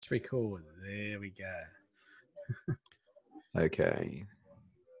record. There we go. Okay.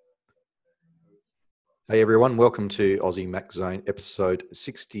 Hey everyone, welcome to Aussie Mac Zone episode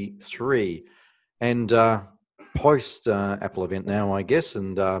 63. And post Apple event now, I guess,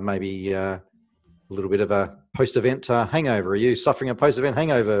 and maybe a little bit of a post-event hangover. Are you suffering a post-event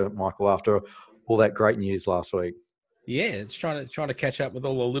hangover, Michael, after all that great news last week? Yeah, it's trying to catch up with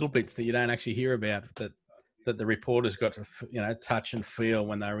all the little bits that you don't actually hear about that the reporters got to touch and feel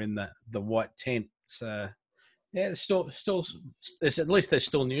when they were in the white tent. So yeah, there's at least there's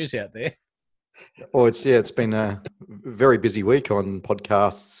still news out there. Well, it's been a very busy week on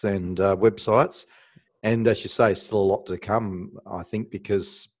podcasts and websites, and as you say, still a lot to come. I think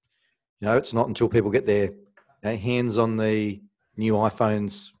because it's not until people get their hands on the new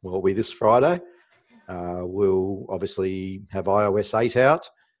iPhones. Well, it'll be this Friday. We'll obviously have iOS 8 out,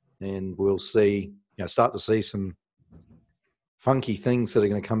 and we'll start to see some funky things that are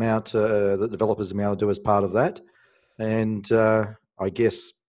going to come out that developers are going to do as part of that. And I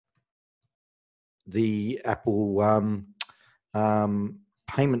guess the Apple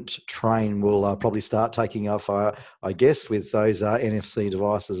payment train will probably start taking off, I guess, with those NFC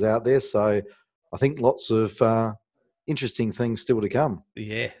devices out there. So I think lots of interesting things still to come.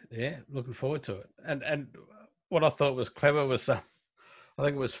 Yeah, looking forward to it. And what I thought was clever was I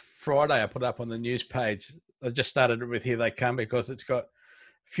think it was Friday I put up on the news page. I just started it with "Here They Come" because it's got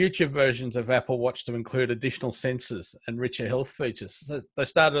future versions of Apple Watch to include additional sensors and richer health features. So they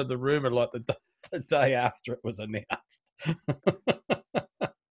started the rumor like the day after it was announced.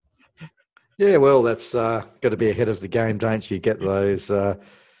 Yeah, well, that's got to be ahead of the game, don't you? Get those,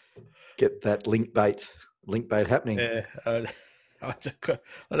 get that link bait happening. Yeah, I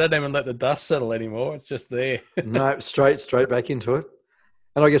don't even let the dust settle anymore. It's just there. No, straight back into it.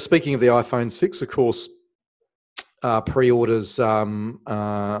 And I guess speaking of the iPhone 6, of course, pre-orders have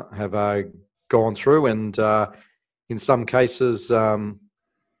gone through, and in some cases, I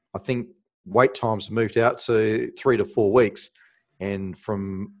think wait times moved out to 3 to 4 weeks. And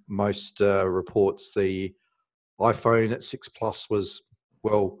from most reports, the iPhone 6 Plus was,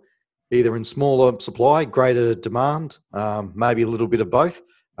 well, either in smaller supply, greater demand, maybe a little bit of both.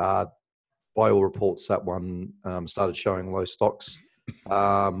 By all reports, that one started showing low stocks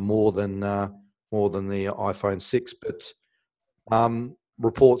more than the iPhone 6. But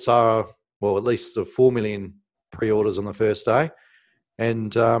reports are, well, at least 4 million pre-orders on the first day.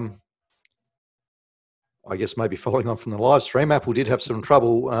 And I guess maybe following on from the live stream, Apple did have some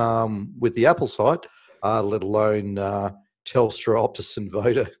trouble with the Apple side, let alone Telstra, Optus and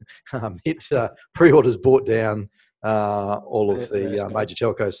Vodafone. Pre-orders brought down all of the major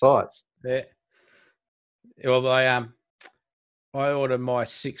telco sites. Yeah. Well, I ordered my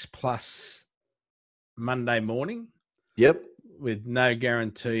 6 Plus Monday morning. Yep. With no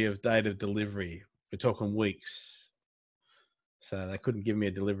guarantee of date of delivery. We're talking weeks. So they couldn't give me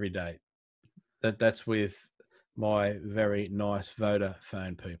a delivery date. That's with my very nice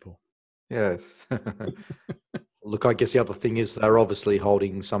Vodafone people. Yes. Look, I guess the other thing is they're obviously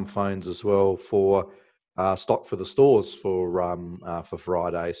holding some phones as well for stock for the stores for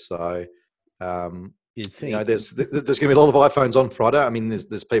Friday. So you'd think there's going to be a lot of iPhones on Friday. I mean,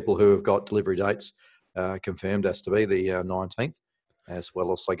 there's people who have got delivery dates confirmed as to be the 19th, as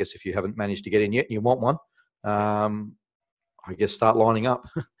well as I guess if you haven't managed to get in yet and you want one, I guess start lining up.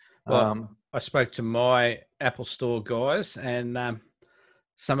 Well, I spoke to my Apple Store guys, and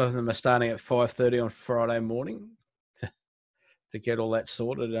some of them are starting at 5:30 on Friday morning to get all that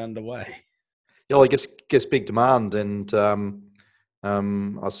sorted underway. Yeah, well, I guess big demand, and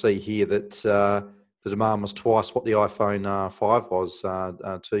I see here that the demand was twice what the iPhone 5 was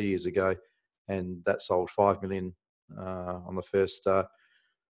 2 years ago, and that sold 5 million on the first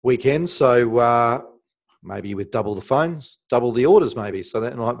weekend. So maybe with double the phones, double the orders, maybe. So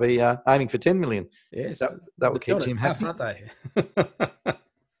that might be aiming for 10 million. Yes, that would keep Tim happy. Aren't they?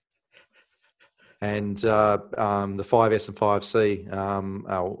 And the 5S and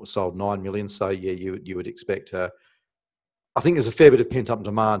 5C sold 9 million. So yeah, you would expect. I think there's a fair bit of pent up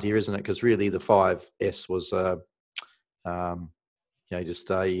demand here, isn't it? Because really, the 5S was,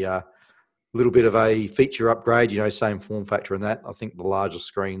 just a little bit of a feature upgrade. Same form factor and that. I think the larger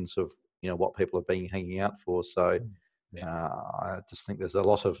screens of what people have been hanging out for. So I just think there's a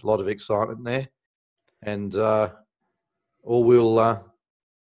lot of excitement there, and all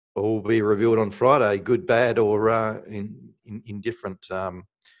will be revealed on Friday, good, bad, or indifferent. And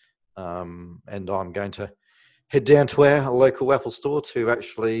I'm going to head down to our local Apple store to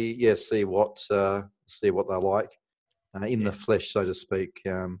actually, see what they like in the flesh, so to speak.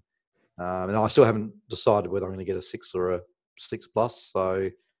 And I still haven't decided whether I'm going to get a 6 or a 6 Plus. So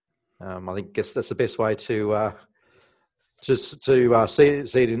I guess that's the best way to just to see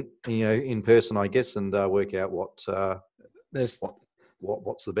it in person, I guess, and work out There's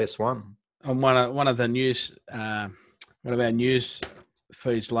what's the best one. on one of the news, one of our news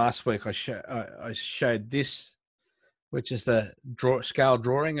feeds last week. I showed this, which is the scale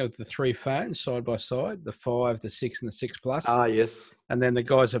drawing of the three phones side by side, the 5, the 6, and the 6 Plus. Ah, yes. And then the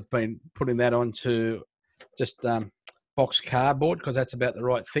guys have been putting that onto just box cardboard because that's about the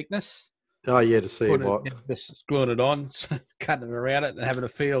right thickness. Oh, yeah, to see just gluing it on, cutting it around it, and having a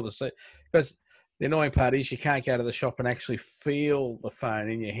feel to see. Because the annoying part is you can't go to the shop and actually feel the phone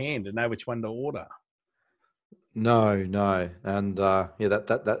in your hand and know which one to order. No, and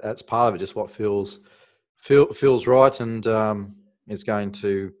that's part of it. Just what feels right, and is going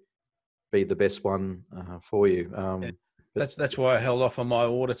to be the best one for you. That's why I held off on my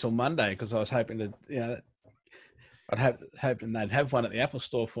order till Monday, because I was hoping to, hoping they'd have one at the Apple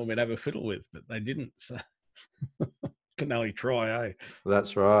Store for me to have a fiddle with, but they didn't. So can only try, eh?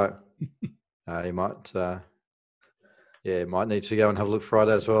 That's right. You might, might need to go and have a look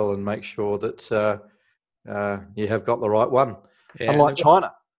Friday as well and make sure that you have got the right one. Yeah, unlike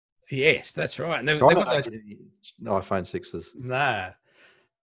China. Yes, that's right. And they've got those iPhone 6s. Nah.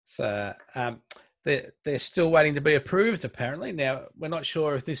 So they're still waiting to be approved, apparently. Now, we're not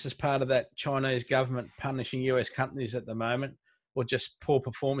sure if this is part of that Chinese government punishing US companies at the moment, or just poor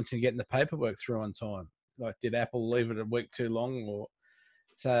performance in getting the paperwork through on time. Like, did Apple leave it a week too long?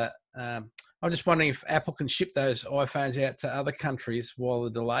 So I'm just wondering if Apple can ship those iPhones out to other countries while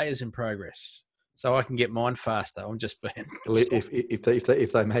the delay is in progress, so I can get mine faster. I'm just being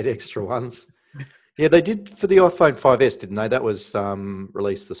if they made extra ones. Yeah, they did for the iPhone 5S, didn't they? That was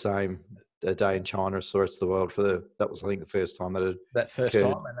released the same day in China as the rest of the world. That was, I think, the first time that occurred. time,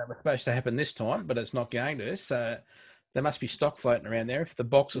 and that was supposed to happen this time, but it's not going to. So there must be stock floating around there. If the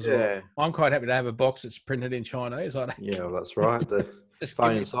boxes are, I'm quite happy to have a box that's printed in Chinese. Well, that's right. The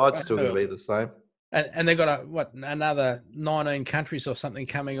phone inside's still going to be the same. And they've got another 19 countries or something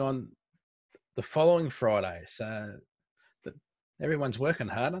coming on the following Friday. So everyone's working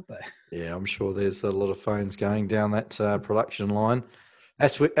hard, aren't they? Yeah, I'm sure there's a lot of phones going down that production line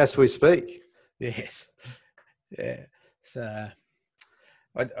as we speak. Yes. Yeah. So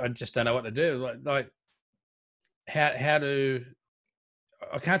I just don't know what to do. Like how do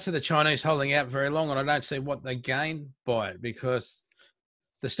I can't see the Chinese holding out very long, and I don't see what they gain by it, because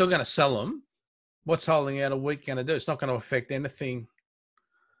they're still going to sell them. What's holding out a week going to do? It's not going to affect anything.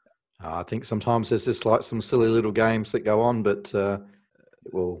 I think sometimes there's just like some silly little games that go on, but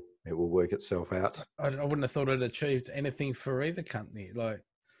it will work itself out. I wouldn't have thought it achieved anything for either company. Like,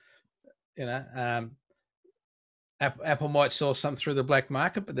 Apple might sell some through the black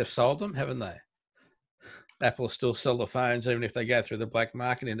market, but they've sold them, haven't they? Apple still sell the phones even if they go through the black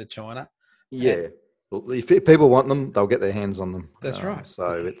market into China. Yeah. Well, if people want them, they'll get their hands on them. That's right.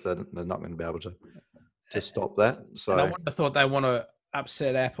 So they're not going to be able to stop that. So I wouldn't have thought they want to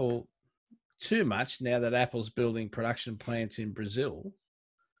upset Apple too much now that Apple's building production plants in Brazil.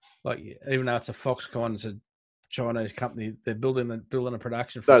 Like, even though it's a Foxconn, it's a Chinese company, they're building a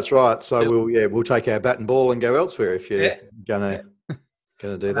production. That's right. So we'll take our bat and ball and go elsewhere if you're gonna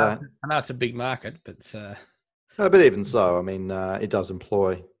do that. I know it's a big market, but no, but even so, I mean, it does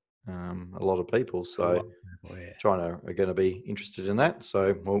employ a lot of people. So China are going to be interested in that.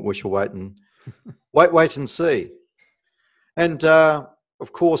 So we shall wait and see. And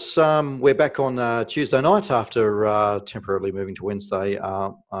of course, we're back on Tuesday night after temporarily moving to Wednesday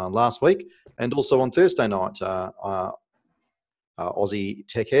last week, and also on Thursday night, Aussie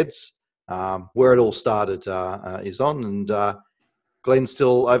Tech Heads, where it all started, is on, and Glenn's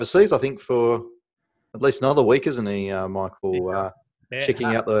still overseas, I think, for at least another week, isn't he, Michael? Checking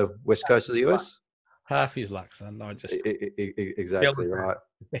out the west coast of the US. Half his luck, son. I just exactly right.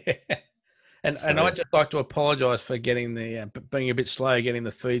 And I'd just like to apologise for getting being a bit slow getting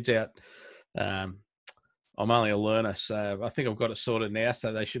the feeds out. I'm only a learner, so I think I've got it sorted now.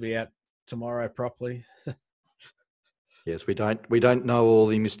 So they should be out tomorrow properly. Yes, we don't know all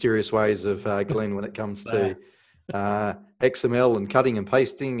the mysterious ways of Glenn when it comes to XML and cutting and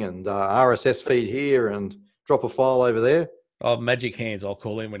pasting and RSS feed here and drop a file over there. Oh, magic hands! I'll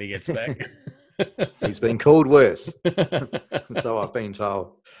call him when he gets back. He's been called worse, so I've been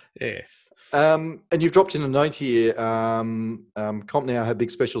told. Yes. And you've dropped in a note here. Comp now have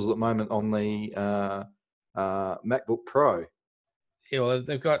big specials at the moment on the MacBook Pro. Yeah, well,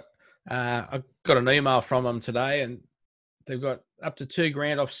 they've got. I got an email from them today, and they've got up to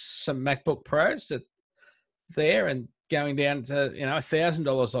 $2,000 off some MacBook Pros that there, and going down to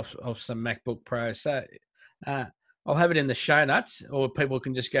 $1,000 off some MacBook Pros. So I'll have it in the show notes, or people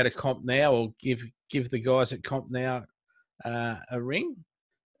can just go to Comp Now or give the guys at Comp Now a ring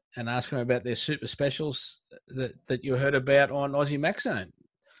and ask them about their super specials that you heard about on Aussie Max Zone.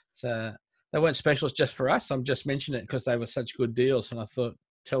 So they weren't specials just for us. I'm just mentioning it because they were such good deals, and I thought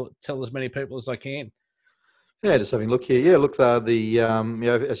tell as many people as I can. Yeah, just having a look here. Yeah, look,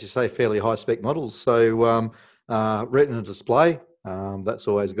 as you say, fairly high spec models. So Retina display, that's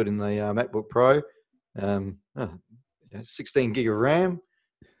always good in the MacBook Pro. 16 gig of RAM,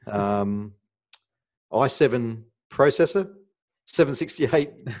 i7 processor, 768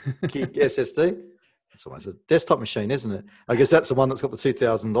 gig SSD. It's almost a desktop machine, isn't it? I guess that's the one that's got the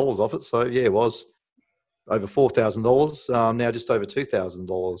 $2,000 off it. So yeah, it was over $4,000. Now just over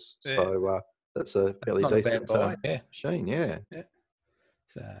 $2,000. Yeah. So that's a fairly decent machine. Yeah.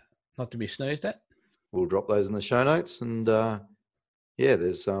 So not to be snoozed at. We'll drop those in the show notes, and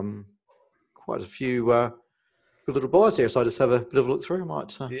there's quite a few good little buys here. So I just have a bit of a look through. I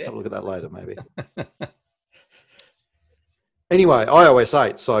might have a look at that later, maybe. Anyway, iOS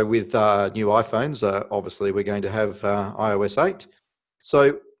 8. So with new iPhones, obviously we're going to have iOS 8.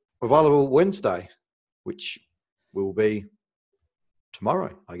 So available Wednesday, which will be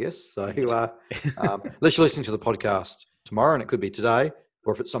tomorrow, I guess. So unless you're listening to the podcast tomorrow, and it could be today,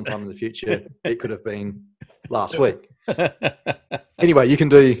 or if it's sometime in the future, it could have been last week. Anyway, you can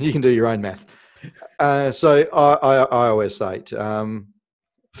do your own math. So iOS 8,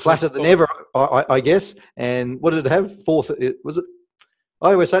 flatter than ever, I guess. And what did it have? Was it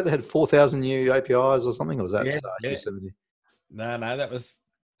iOS 8 that had 4,000 new APIs or something? Or was that U70? No, that was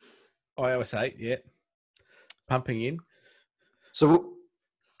iOS 8. Yeah, pumping in. So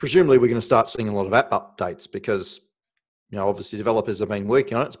presumably we're going to start seeing a lot of app updates because, obviously developers have been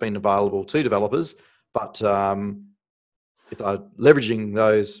working on it. It's been available to developers, but if they're leveraging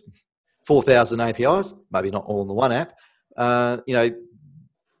those 4,000 APIs, maybe not all in the one app,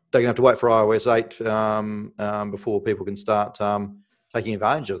 they're going to have to wait for iOS 8 before people can start taking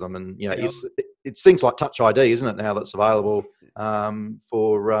advantage of them. And it's things like Touch ID, isn't it, now that's available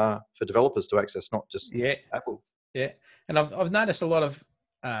for developers to access, not just Apple. Yeah, and I've noticed a lot of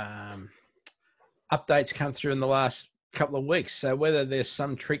updates come through in the last couple of weeks. So whether there's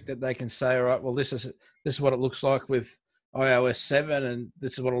some trick that they can say, all right, well, this is what it looks like with iOS 7, and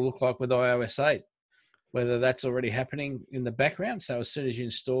this is what it'll look like with iOS 8. Whether that's already happening in the background, so as soon as you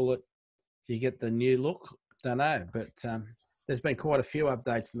install it, you get the new look. Don't know, but there's been quite a few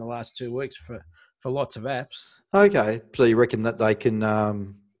updates in the last 2 weeks for lots of apps. Okay, so you reckon that they can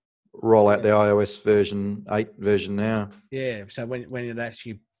roll out the iOS version 8 version now? Yeah, so when it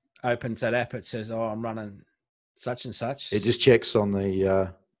actually opens that app, it says, "Oh, I'm running such and such." It just checks on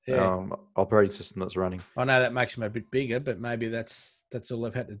the operating system that's running. I know that makes them a bit bigger, but maybe that's all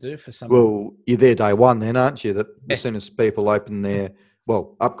they've had to do for some. Well, you're there day one then, aren't you? That as soon as people open their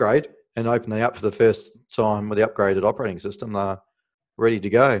upgrade and open the app for the first time with the upgraded operating system, they're ready to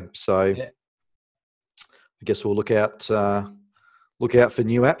go. So I guess we'll look out for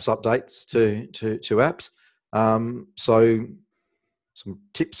new apps updates to apps. So some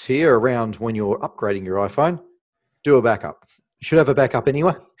tips here around when you're upgrading your iPhone: do a backup. You should have a backup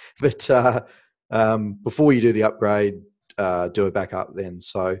anyway, but before you do the upgrade, do a backup then.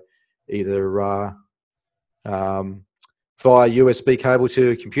 So either via USB cable to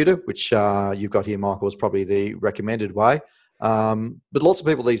a computer, which you've got here, Michael, is probably the recommended way. But lots of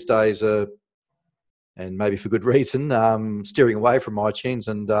people these days are, and maybe for good reason, steering away from iTunes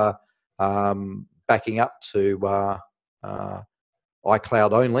and backing up to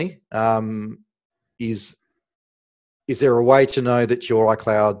iCloud only. Is there a way to know that your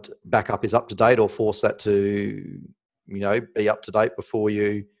iCloud backup is up to date, or force that to, be up to date before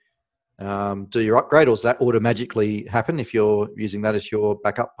you do your upgrade, or does that automatically happen if you're using that as your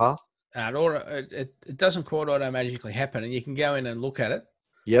backup path? It doesn't quite automatically happen, and you can go in and look at it.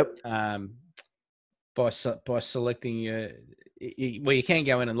 Yep. By selecting you can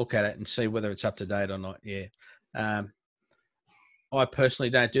go in and look at it and see whether it's up to date or not. Yeah. I personally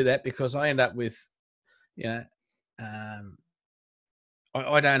don't do that because I end up with, I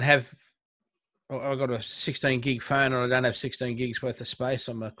don't have. I've got a 16 gig phone and I don't have 16 gigs worth of space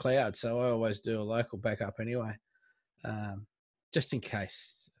on my cloud, so I always do a local backup anyway, just in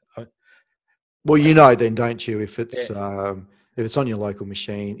case. Well, then, don't you? If it's on your local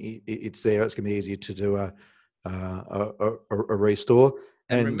machine, it's there. It's going to be easier to do a restore.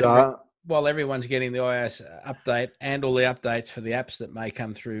 And remember, while everyone's getting the iOS update and all the updates for the apps that may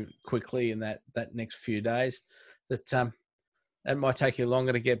come through quickly in that next few days, that it might take you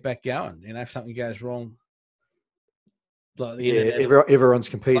longer to get back going. If something goes wrong like the Yeah, internet. everyone's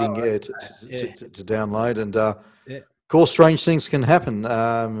competing, Slower. Yeah, to download, and yeah, of course, strange things can happen,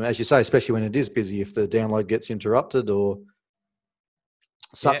 as you say, especially when it is busy. If the download gets interrupted or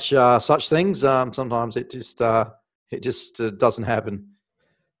yeah. such things, sometimes it just doesn't happen.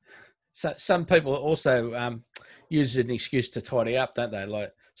 So some people also use it as an excuse to tidy up, don't they?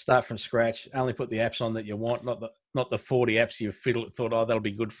 Like start from scratch, only put the apps on that you want, not the 40 apps you thought, oh, that'll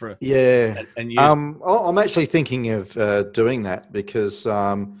be good for, Yeah, and use. I'm actually thinking of doing that because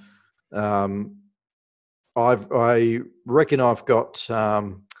um, I reckon I've got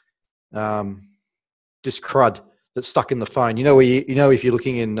this crud that's stuck in the phone. You know, if you're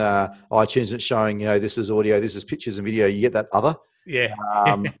looking in iTunes and it's showing, this is audio, this is pictures and video, you get that other. Yeah.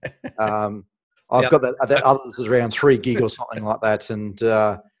 Um, um, The I've other, got that others is around 3 gig or something like that, and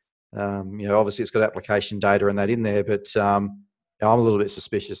obviously it's got application data and that in there, but I'm a little bit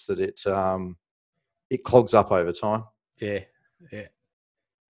suspicious that it clogs up over time. yeah, yeah.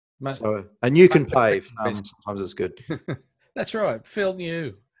 So and you can pave. Sometimes it's good. That's right. Feel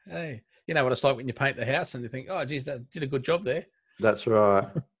new. Hey, you know what it's like when you paint the house and you think, oh, geez, that did a good job there. That's right.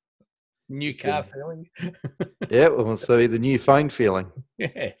 New car feeling. Yeah, well, so the new phone feeling.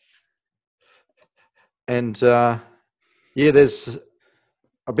 Yes. And I've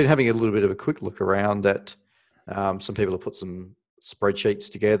been having a little bit of a quick look around at some people have put some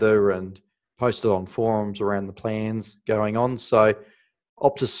spreadsheets together and posted on forums around the plans going on. So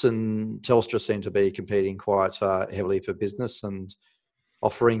Optus and Telstra seem to be competing quite heavily for business and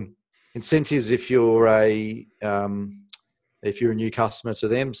offering incentives if you're a new customer to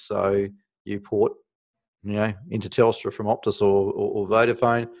them. So you port into Telstra from Optus or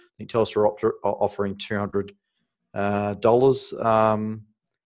Vodafone. I think Telstra are offering $200.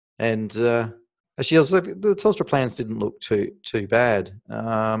 And actually, the Telstra plans didn't look too bad.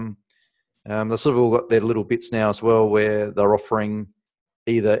 They've sort of all got their little bits now as well, where they're offering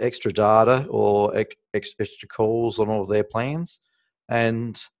either extra data or extra calls on all of their plans.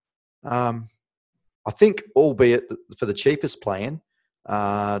 And I think, albeit for the cheapest plan,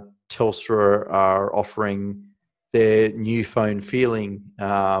 Telstra are offering their new phone feeling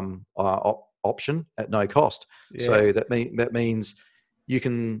option at no cost. Yeah. So that means you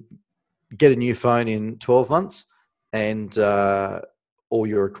can get a new phone in 12 months, and all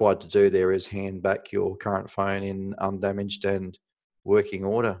you're required to do there is hand back your current phone in undamaged and working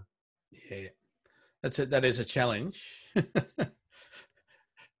order. Yeah. That is a challenge.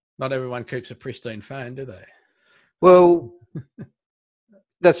 Not everyone keeps a pristine phone, do they? Well,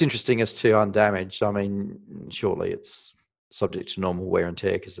 that's interesting as to undamaged. I mean, surely it's subject to normal wear and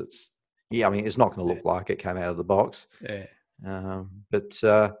tear because it's not going to look like it came out of the box. Yeah. But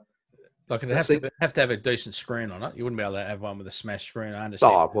like it'd have to have a decent screen on it. You wouldn't be able to have one with a smashed screen. I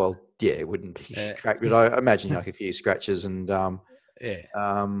understand. Oh well, yeah, it wouldn't be cracked. But I imagine like a few scratches and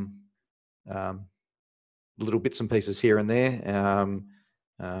little bits and pieces here and there.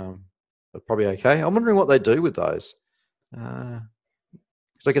 But probably okay. I'm wondering what they do with those.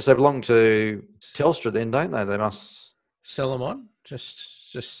 So I guess they belong to Telstra then, don't they? They must sell them on.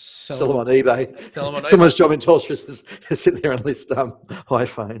 Just sell them on eBay. Sell them on Someone's eBay. job in Telstra is to sit there and list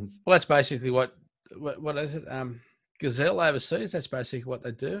iPhones. Well, that's basically what is it? Gazelle overseas. That's basically what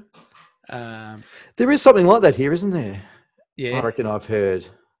they do. There is something like that here, isn't there? Yeah, I reckon I've heard.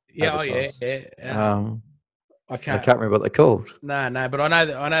 Yeah, I can't remember what they're called. No, but I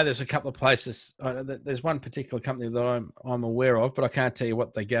know there's a couple of places. There's one particular company that I'm aware of, but I can't tell you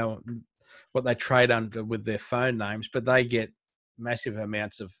what they trade under with their phone names. But they get massive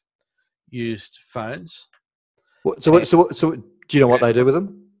amounts of used phones. So do you know what they do with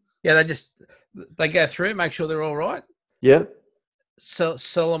them? Yeah, they go through, make sure they're all right. Yeah. Sell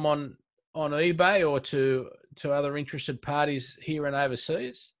them on eBay or to other interested parties here and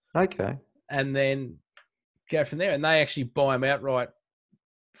overseas. Okay. And then go from there, and they actually buy them outright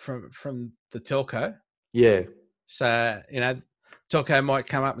from the telco. Yeah. So telco might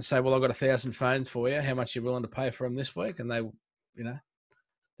come up and say, "Well, I've got 1,000 phones for you. How much are you willing to pay for them this week?" And they,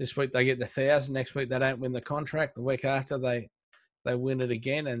 this week they get the 1,000. Next week they don't win the contract. The week after they win it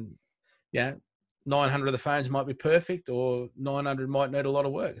again, and 900 of the phones might be perfect, or 900 might need a lot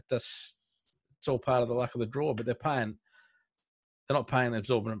of work. It's all part of the luck of the draw. But they're not paying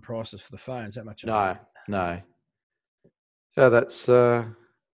exorbitant prices for the phones that much. No. So that's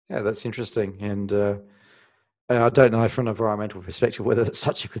interesting, and I don't know from an environmental perspective whether that's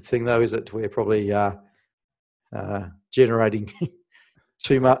such a good thing, though. Is it we're probably generating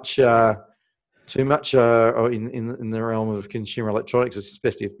too much in the realm of consumer electronics,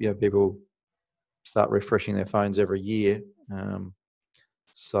 especially if people start refreshing their phones every year.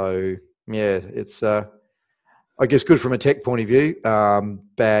 So yeah, it's. I guess good from a tech point of view,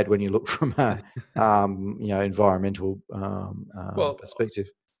 bad when you look from a environmental Well, perspective.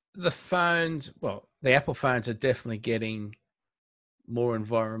 the Apple phones are definitely getting more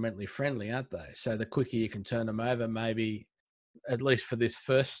environmentally friendly, aren't they? So the quicker you can turn them over, maybe at least for this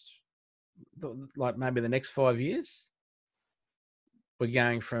first, like maybe the next 5 years, we're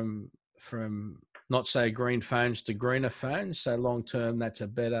going from not so green phones to greener phones. So long term, that's a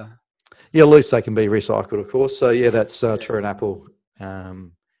better. Yeah, at least they can be recycled, of course. So yeah, that's true. And Apple,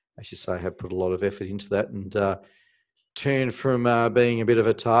 as you say, have put a lot of effort into that and turned from being a bit of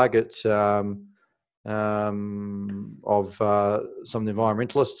a target of some of the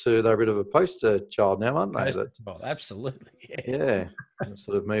environmentalists to they're a bit of a poster child now, aren't they? Absolutely. Yeah,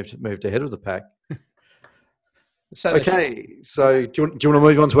 sort of moved ahead of the pack. So okay, so do you want to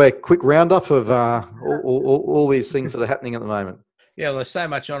move on to a quick roundup of all these things that are happening at the moment? Yeah, well, there's so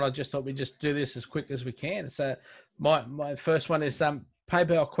much on. I just thought we'd just do this as quick as we can. So my first one is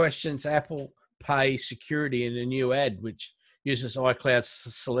PayPal questions Apple Pay security in a new ad, which uses iCloud's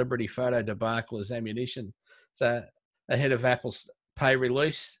celebrity photo debacle as ammunition. So ahead of Apple's Pay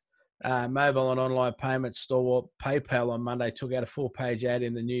release, mobile and online payment store PayPal on Monday took out a 4-page ad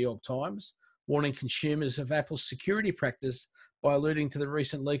in the New York Times, warning consumers of Apple's security practice by alluding to the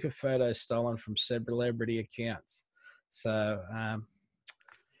recent leak of photos stolen from celebrity accounts. So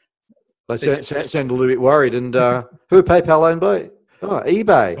they sound a little bit worried. And who are PayPal owned by? Oh,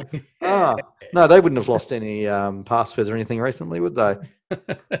 eBay. No, they wouldn't have lost any passwords or anything recently, would they?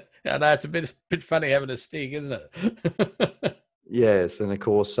 I know it's a bit funny having a stick, isn't it? Yes, and of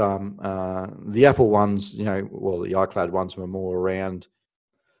course, the Apple ones, the iCloud ones were more around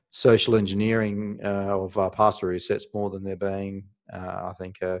social engineering of password resets more than there being, I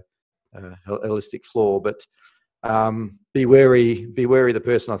think, a holistic flaw. But be wary the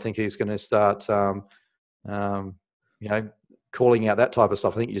person I think who's going to start, calling out that type of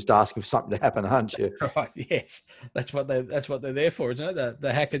stuff. I think you're just asking for something to happen, aren't you? Right. Yes, that's what they're there for, isn't it?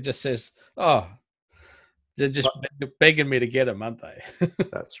 The hacker just says, "Oh, they're just begging me to get them, aren't they?"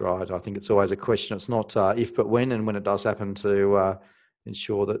 That's right. I think it's always a question. It's not if, but when, and when it does happen, to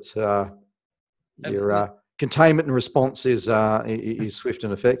ensure that your containment and response is swift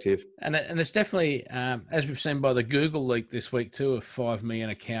and effective. And it's definitely, as we've seen by the Google leak this week too, of 5 million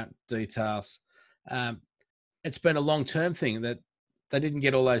account details. It's been a long-term thing that they didn't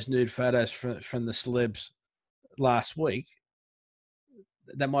get all those nude photos from the celebs last week.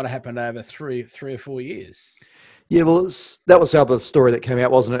 That might have happened over three or 4 years. Yeah, well, that was the other story that came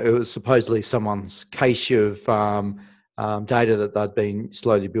out, wasn't it? It was supposedly someone's cache of data that they'd been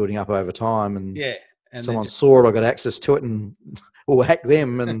slowly building up over time, and someone saw it or got access to it and or hacked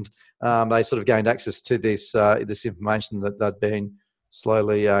them, and they sort of gained access to this information that they'd been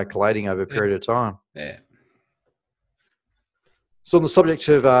slowly collating over a period of time. Yeah. So on the subject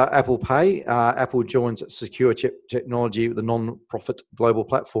of Apple Pay, Apple joins Secure Chip Technology with a non-profit global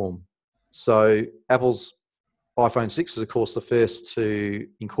platform. So Apple's iPhone 6 is, of course, the first to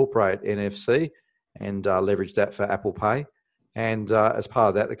incorporate NFC and leverage that for Apple Pay. And as part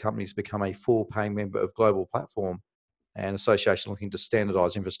of that, the company's become a full paying member of Global Platform, an association looking to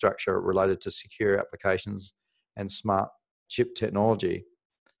standardise infrastructure related to secure applications and smart chip technology.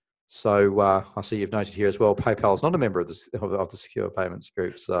 So I see you've noted here as well, PayPal is not a member of the Secure Payments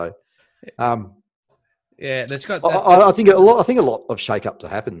Group. So yeah, that's got. I think a lot of shake up to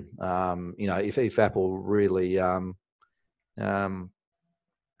happen. If Apple really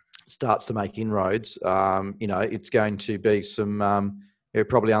starts to make inroads, it's going to be some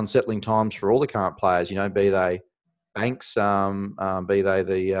probably unsettling times for all the current players. Be they banks, be they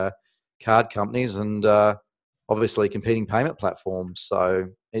the card companies, and obviously competing payment platforms. So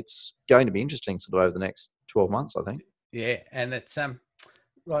it's going to be interesting sort of over the next 12 months, I think. Yeah, and it's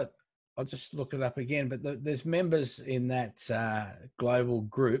like I'll just look it up again, but there's members in that global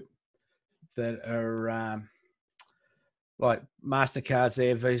group that are like MasterCard's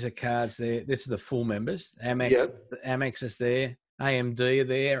there, Visa cards there. This is the full members. Amex is there, AMD are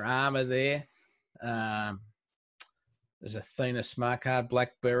there, ARM are there. There's Athena Smart Card,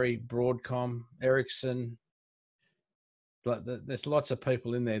 BlackBerry, Broadcom, Ericsson. There's lots of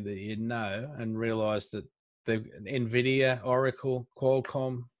people in there that you know and realise that they've NVIDIA, Oracle,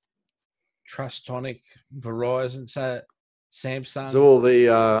 Qualcomm, Trustonic, Verizon, so Samsung. So all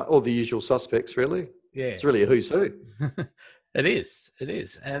the usual suspects, really. Yeah, it's really a who's who. It is,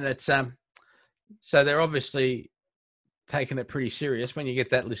 and it's so they're obviously taking it pretty serious. When you get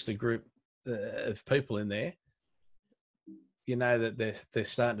that list of group of people in there, you know that they're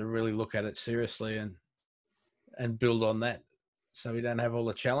starting to really look at it seriously and build on that, so we don't have all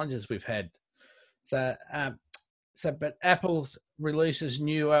the challenges we've had. So but Apple's releases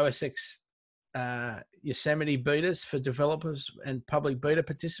new OS X Yosemite betas for developers and public beta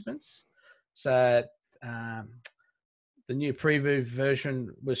participants. So the new preview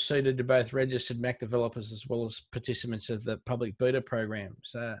version was suited to both registered Mac developers as well as participants of the public beta program.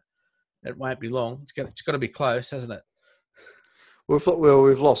 So it won't be long. It's got to be close, hasn't it? We've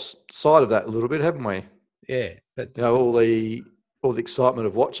lost sight of that a little bit, haven't we? Yeah, but all the excitement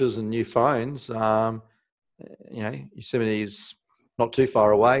of watches and new phones. Yosemite is not too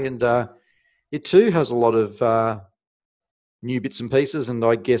far away, and it too has a lot of new bits and pieces. And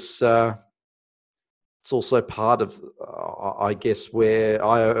I guess it's also part of, where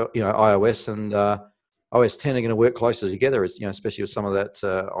iOS and OS 10 are going to work closer together. As especially with some of that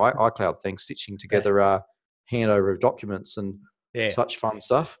iCloud thing, stitching together handover of documents and such fun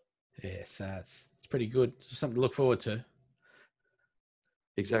stuff. Yeah, so it's pretty good. It's something to look forward to.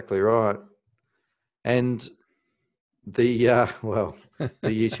 Exactly right. And the the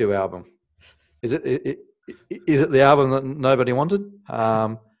U2 album, is it the album that nobody wanted?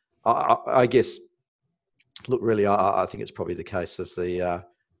 I guess. Look, really, I think it's probably the case of the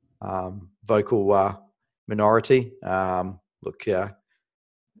vocal minority. I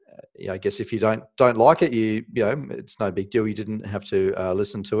guess if you don't like it, it's no big deal. You didn't have to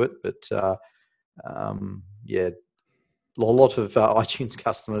listen to it, but a lot of iTunes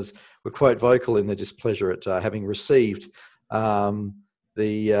customers were quite vocal in their displeasure at having received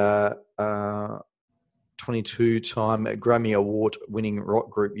the 22-time Grammy Award-winning rock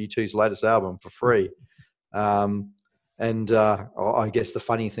group U2's latest album for free. I guess the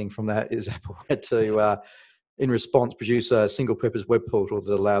funny thing from that is Apple had to, in response, produce a single-purpose web portal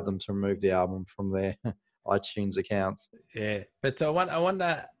that allowed them to remove the album from their iTunes accounts. Yeah, but I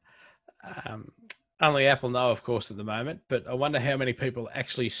wonder. Only Apple know, of course, at the moment. But I wonder how many people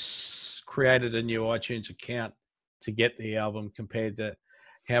actually created a new iTunes account to get the album compared to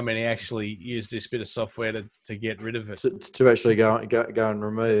how many actually use this bit of software to get rid of it. To actually go and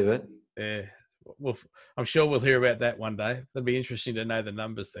remove it. Yeah. Well, I'm sure we'll hear about that one day. It'll be interesting to know the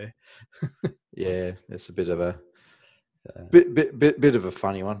numbers there. Yeah, it's a bit of a bit of a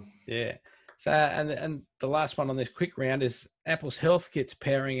funny one. Yeah. So, and the last one on this quick round is Apple's Health Kit's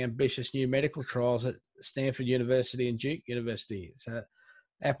powering ambitious new medical trials at Stanford University and Duke University. So,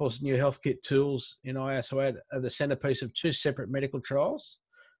 Apple's new Health Kit tools in iOS 8 are the centerpiece of two separate medical trials.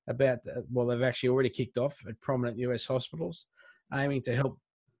 They've actually already kicked off at prominent US hospitals, aiming to help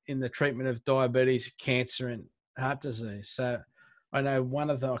in the treatment of diabetes, cancer, and heart disease. So, I know one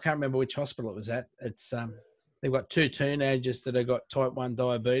of them. I can't remember which hospital it was at. It's they've got two teenagers that have got type 1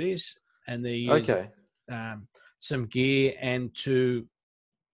 diabetes. And they use some gear and two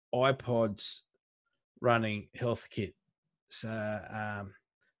iPods running Health Kit to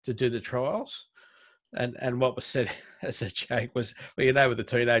do the trials. And what was said as a joke was, with the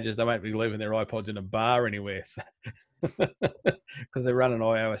teenagers, they won't be leaving their iPods in a bar anywhere because they're running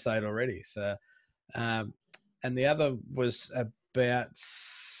iOS 8 already. So, and the other was about...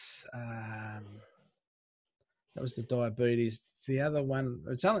 that was the diabetes. The other one,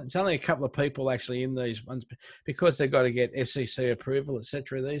 it's only a couple of people actually in these ones because they've got to get FCC approval,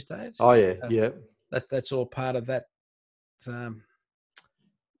 etc. these days. Oh yeah, yeah. That's all part of that.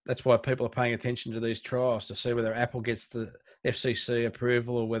 That's why people are paying attention to these trials to see whether Apple gets the FCC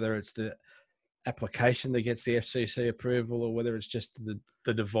approval or whether it's the application that gets the FCC approval or whether it's just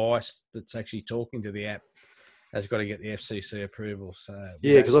the device that's actually talking to the app has got to get the FCC approval. So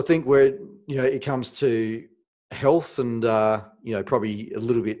yeah, because I think where it comes to health and probably a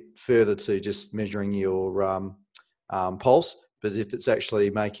little bit further to just measuring your pulse, but if it's actually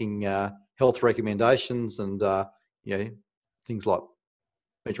making health recommendations and things like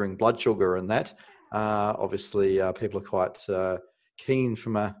measuring blood sugar and that, obviously people are quite keen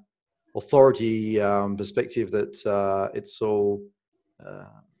from a authority perspective that it's all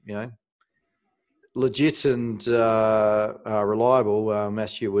legit and reliable,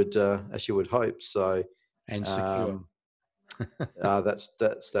 as you would hope. So. And secure.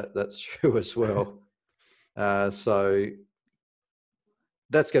 That's true as well. So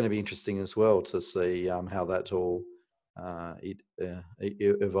that's going to be interesting as well to see how that all it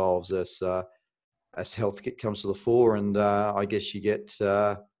evolves as Health Kit comes to the fore, and I guess you get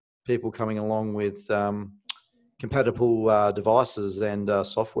people coming along with compatible devices and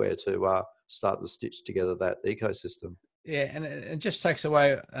software to start to stitch together that ecosystem. Yeah, and it just takes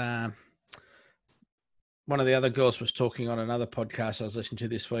away. One of the other girls was talking on another podcast I was listening to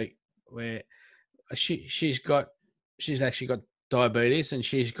this week, where she's actually got diabetes and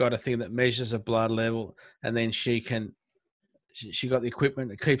she's got a thing that measures her blood level, and then she got the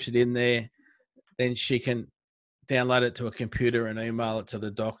equipment that keeps it in there. Then she can download it to a computer and email it to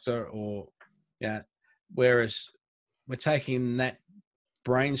the doctor, or yeah. Whereas we're taking that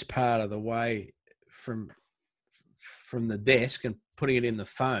brains part of the way from the desk and putting it in the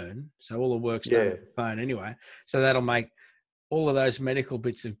phone. So all the work's done on the phone anyway. So that'll make all of those medical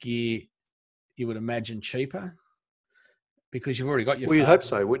bits of gear, you would imagine, cheaper because you've already got your phone. Well, you'd hope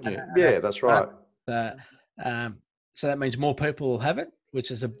so, wouldn't you? Yeah, that's right. So that means more people will have it,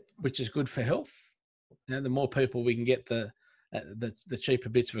 which is good for health. You know, the more people we can get the cheaper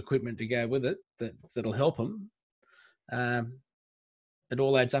bits of equipment to go with it, that'll help them. It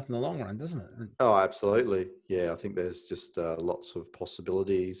all adds up in the long run, doesn't it? Oh, absolutely. Yeah, I think there's just lots of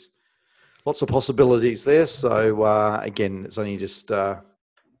possibilities there. So again, it's only just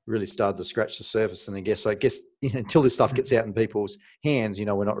really started to scratch the surface. And I guess until this stuff gets out in people's hands,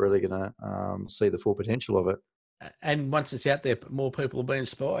 we're not really going to see the full potential of it. And once it's out there, more people will be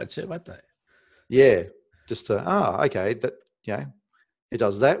inspired too, won't they? Yeah, just okay, that it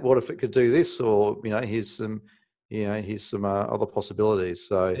does that. What if it could do this? Or here's some other possibilities.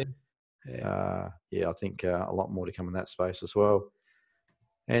 So I think a lot more to come in that space as well.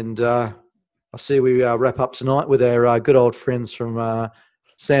 And I see we wrap up tonight with our good old friends from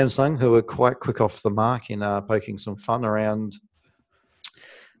Samsung, who are quite quick off the mark in poking some fun around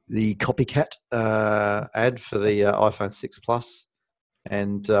the copycat ad for the iPhone 6 Plus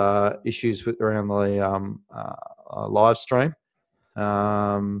and issues around the live stream.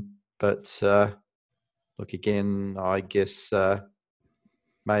 But look, again, I guess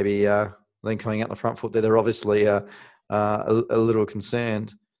maybe then coming out the front foot there, they're obviously a little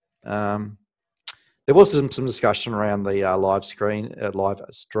concerned. There was some discussion around the live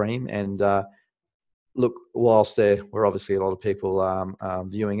stream, and look, whilst there were obviously a lot of people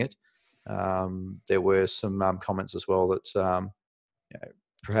viewing it, there were some comments as well that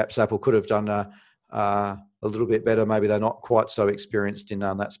perhaps Apple could have done a little bit better. Maybe they're not quite so experienced in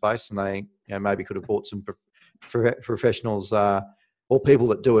that space, and they maybe could have brought some professionals or people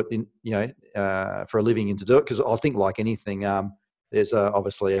that do it for a living in to do it. Because I think, like anything, there's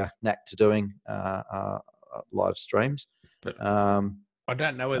obviously a knack to doing live streams. But I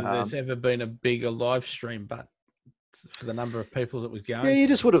don't know whether there's ever been a bigger live stream, but for the number of people that was going. Yeah, you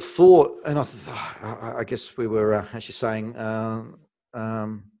just would have thought, and I guess we were actually saying a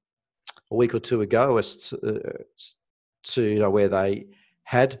week or two ago as to where they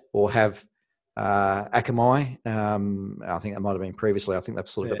had or have Akamai. I think that might have been previously. I think they've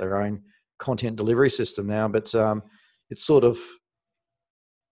sort of got their own content delivery system now, but it's sort of,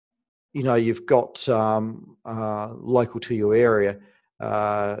 you've got local to your area.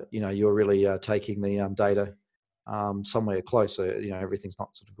 You're really taking the data somewhere closer. Everything's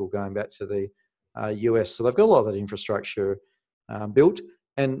not sort of all going back to the US. So they've got a lot of that infrastructure built.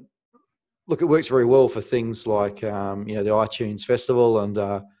 And look, it works very well for things like the iTunes Festival and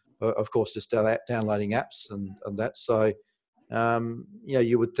of course just downloading apps and that. So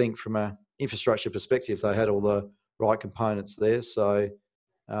you would think from a infrastructure perspective they had all the right components there. So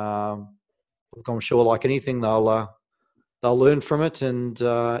look, I'm sure, like anything, they'll learn from it, and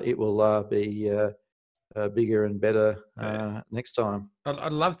it will be bigger and better next time.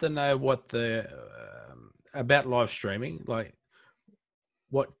 I'd love to know what about live streaming, like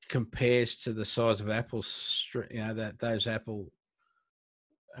what compares to the size of Apple's, those Apple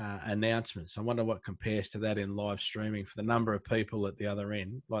announcements. I wonder what compares to that in live streaming for the number of people at the other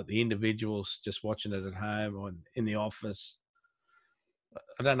end, like the individuals just watching it at home or in the office.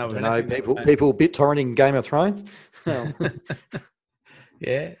 I don't know. People BitTorrenting Game of Thrones. Yeah,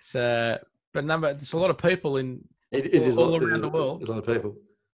 but there's a lot of people in all around the world. There's a lot of people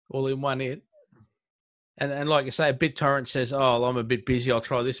all in one hit. And like you say, BitTorrent says, "Oh, I'm a bit busy. I'll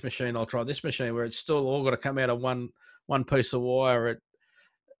try this machine. Where it's still all got to come out of one piece of wire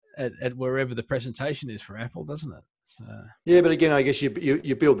at wherever the presentation is for Apple, doesn't it? So. Yeah, but again, I guess you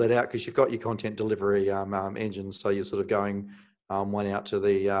build that out because you've got your content delivery engines, so you're sort of going one out to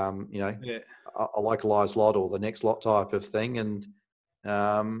the a localized lot or the next lot type of thing, and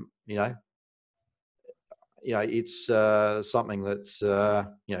it's something that's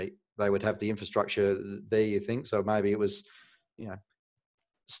they would have the infrastructure there, you think. So maybe it was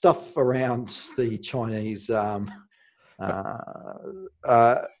stuff around the Chinese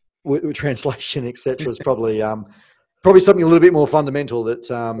translation, etc. was probably something a little bit more fundamental that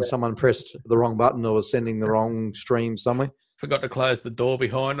someone pressed the wrong button or was sending the wrong stream somewhere. Forgot to close the door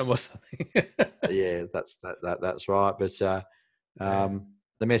behind them or something. Yeah, that's right. But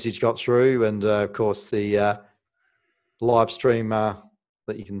the message got through, and of course the live stream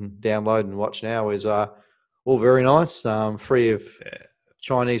that you can download and watch now is all very nice, free of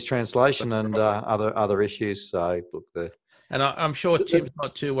Chinese translation and other issues. So look, and I'm sure Tim's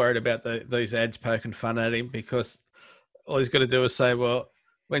not too worried about these ads poking fun at him, because all he's got to do is say, well,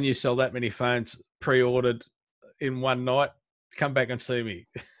 when you sell that many phones pre-ordered in one night, come back and see me.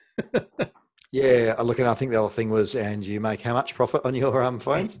 Yeah, look, and I think the other thing was, and you make how much profit on your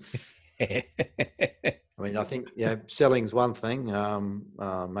phones? I mean, I think selling's one thing,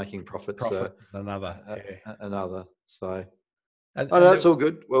 making profits another. Another. So, that's all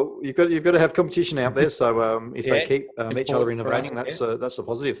good. Well, you've got to have competition out there. So, if they keep each other innovating, that's a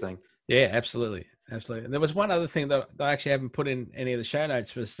positive thing. Yeah, absolutely. And there was one other thing that I actually haven't put in any of the show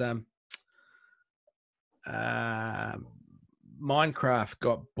notes, was Minecraft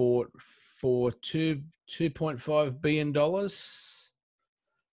got bought for $2.5 billion by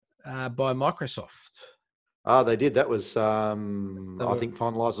Microsoft. They did. That was, I think,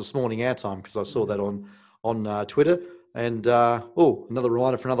 finalised this morning our time, because I saw that on Twitter. And another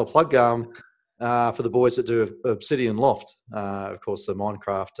reminder for another plug for the boys that do Obsidian Loft, of course, the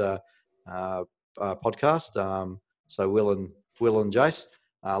Minecraft podcast. So Will and Jace,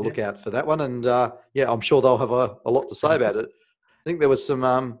 look out for that one. And I'm sure they'll have a lot to say about it. I think there was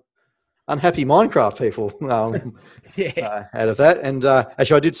some unhappy Minecraft people out of that. And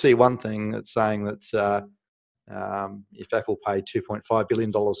actually, I did see one thing that's saying that if Apple paid $2.5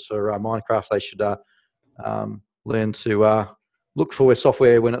 billion for Minecraft, they should learn to look for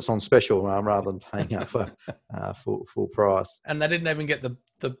software when it's on special rather than paying up for full price. And they didn't even get the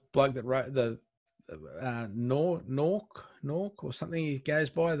bloke that wrote the Nork or something he goes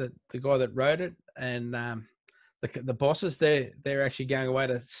by, the guy that wrote it, and the bosses, they're actually going away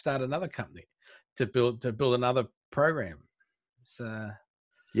to start another company to build another program. So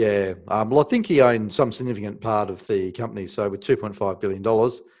well, I think he owned some significant part of the company. So with $2.5 billion,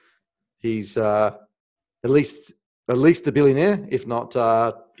 he's at least a billionaire, if not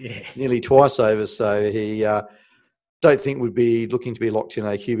nearly twice over. So he don't think would be looking to be locked in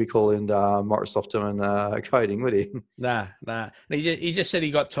a cubicle in Microsoft doing coding, would he? Nah. He just said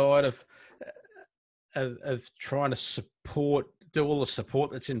he got tired of trying to do all the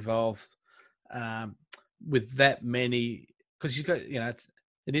support that's involved with that many, because you've got,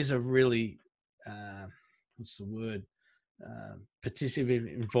 it is a really what's the word,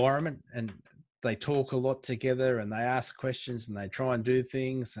 participative environment, and they talk a lot together and they ask questions and they try and do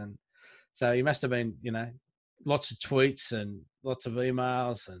things. And so he must have been, lots of tweets and lots of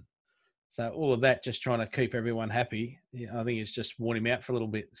emails, and so all of that, just trying to keep everyone happy. I think it's just worn him out for a little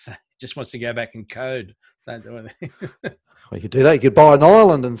bit. So he just wants to go back and code. Don't do anything. Well, you could do that. You could buy an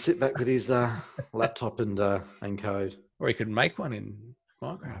island and sit back with his laptop and code. Or he could make one in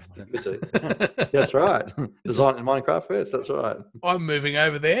Minecraft. That's right. Design in Minecraft first. That's right. I'm moving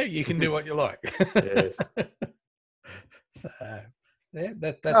over there. You can do what you like. Yes. So,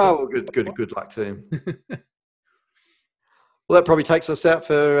 that's good luck to him. Well, that probably takes us out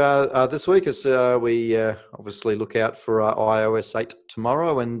for this week, as we obviously look out for iOS 8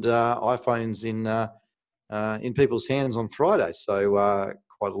 tomorrow, and iPhones in people's hands on Friday. So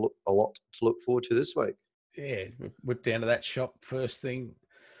quite a lot to look forward to this week. Yeah, whip down to that shop first thing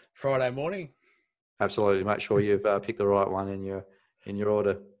Friday morning. Absolutely, make sure you've picked the right one in your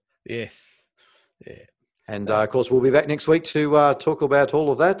order. Yes, yeah. And of course, we'll be back next week to talk about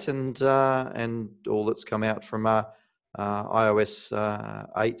all of that and all that's come out from iOS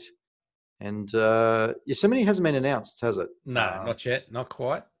 8. And Yosemite hasn't been announced, has it? No, not yet, not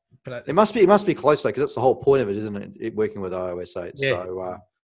quite. But it must be close, though, because that's the whole point of it, isn't it? Working with iOS 8. Yeah. So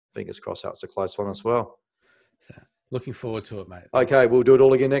fingers crossed that's a close one as well. So, looking forward to it, mate. Okay, we'll do it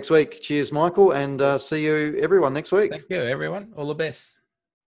all again next week. Cheers, Michael, and see you everyone next week. Thank you, everyone. All the best.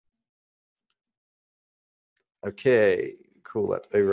 Okay, cool. That over.